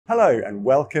Hello and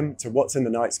welcome to What's in the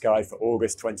Night Sky for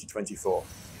August 2024.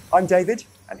 I'm David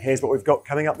and here's what we've got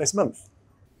coming up this month.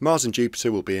 Mars and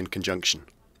Jupiter will be in conjunction.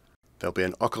 There'll be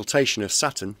an occultation of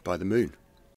Saturn by the Moon.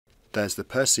 There's the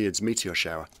Perseids meteor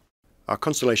shower. Our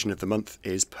constellation of the month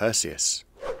is Perseus.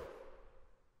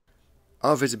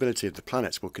 Our visibility of the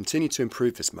planets will continue to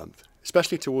improve this month,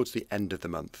 especially towards the end of the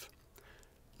month.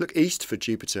 Look east for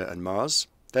Jupiter and Mars.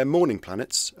 They're morning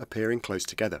planets appearing close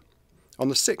together. On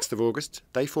the 6th of August,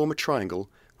 they form a triangle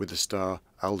with the star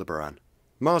Aldebaran.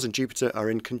 Mars and Jupiter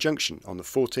are in conjunction on the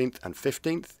 14th and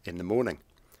 15th in the morning.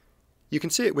 You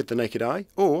can see it with the naked eye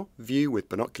or view with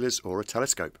binoculars or a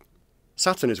telescope.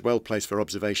 Saturn is well placed for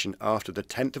observation after the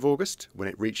 10th of August when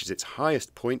it reaches its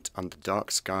highest point under dark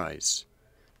skies.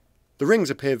 The rings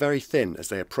appear very thin as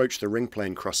they approach the ring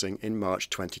plane crossing in March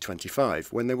 2025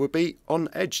 when they will be on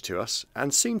edge to us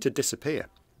and seem to disappear.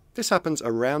 This happens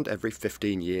around every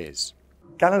 15 years.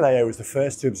 Galileo was the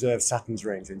first to observe Saturn's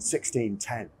rings in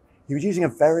 1610. He was using a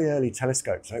very early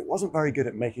telescope, so it wasn't very good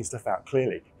at making stuff out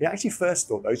clearly. He actually first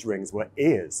thought those rings were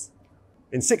ears.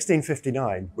 In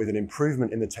 1659, with an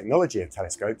improvement in the technology of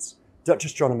telescopes, Dutch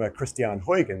astronomer Christiaan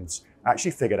Huygens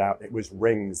actually figured out it was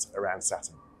rings around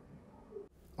Saturn.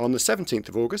 On the 17th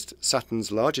of August,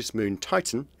 Saturn's largest moon,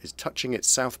 Titan, is touching its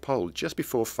south pole just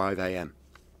before 5 AM.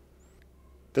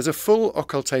 There's a full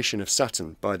occultation of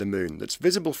Saturn by the Moon that's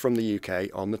visible from the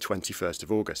UK on the 21st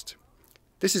of August.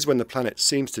 This is when the planet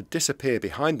seems to disappear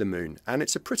behind the Moon, and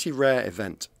it's a pretty rare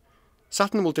event.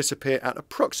 Saturn will disappear at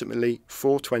approximately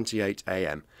 4:28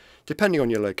 AM, depending on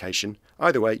your location,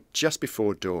 either way just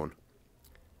before dawn.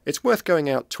 It's worth going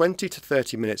out 20 to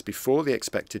 30 minutes before the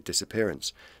expected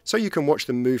disappearance, so you can watch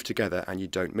them move together and you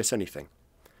don't miss anything.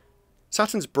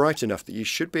 Saturn's bright enough that you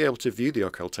should be able to view the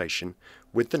occultation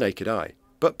with the naked eye,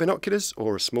 but binoculars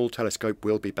or a small telescope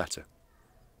will be better.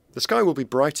 The sky will be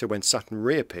brighter when Saturn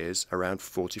reappears around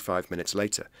 45 minutes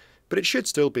later, but it should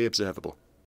still be observable.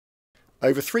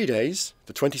 Over 3 days,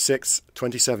 the 26th,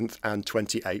 27th and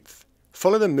 28th,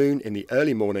 follow the Moon in the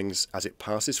early mornings as it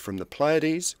passes from the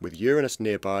Pleiades, with Uranus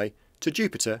nearby, to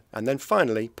Jupiter and then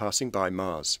finally passing by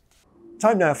Mars.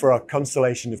 Time now for our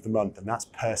constellation of the month, and that's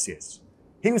Perseus.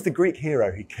 He was the Greek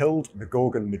hero who killed the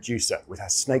Gorgon Medusa with her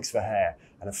snakes for hair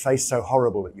and a face so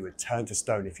horrible that you would turn to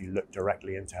stone if you looked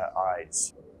directly into her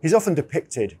eyes. He's often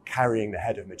depicted carrying the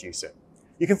head of Medusa.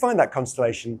 You can find that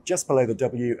constellation just below the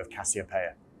W of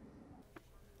Cassiopeia.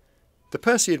 The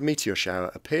Perseid meteor shower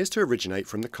appears to originate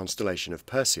from the constellation of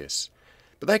Perseus,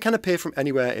 but they can appear from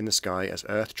anywhere in the sky as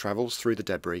Earth travels through the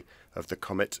debris of the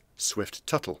comet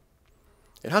Swift-Tuttle.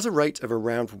 It has a rate of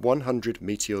around 100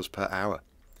 meteors per hour.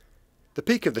 The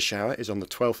peak of the shower is on the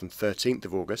 12th and 13th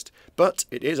of August, but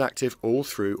it is active all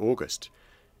through August.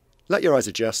 Let your eyes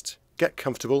adjust, get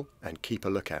comfortable and keep a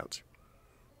lookout.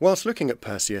 Whilst looking at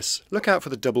Perseus, look out for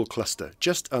the double cluster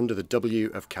just under the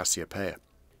W of Cassiopeia.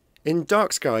 In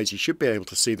dark skies you should be able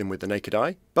to see them with the naked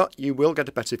eye, but you will get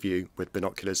a better view with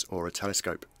binoculars or a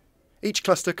telescope. Each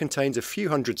cluster contains a few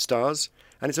hundred stars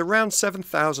and is around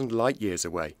 7,000 light years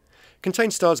away. It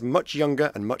contains stars much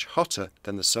younger and much hotter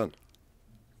than the Sun.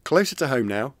 Closer to home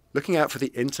now, looking out for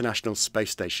the International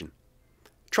Space Station.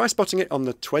 Try spotting it on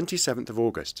the 27th of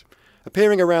August,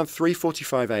 appearing around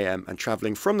 3:45 AM and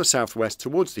travelling from the southwest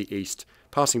towards the east,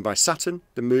 passing by Saturn,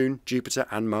 the Moon, Jupiter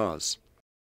and Mars.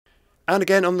 And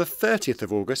again on the 30th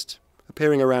of August,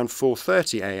 appearing around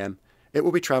 4:30 AM, it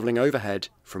will be travelling overhead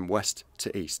from west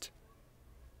to east.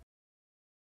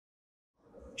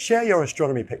 Share your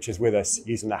astronomy pictures with us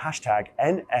using the hashtag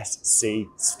NSC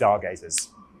Stargazers.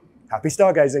 Happy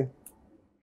stargazing!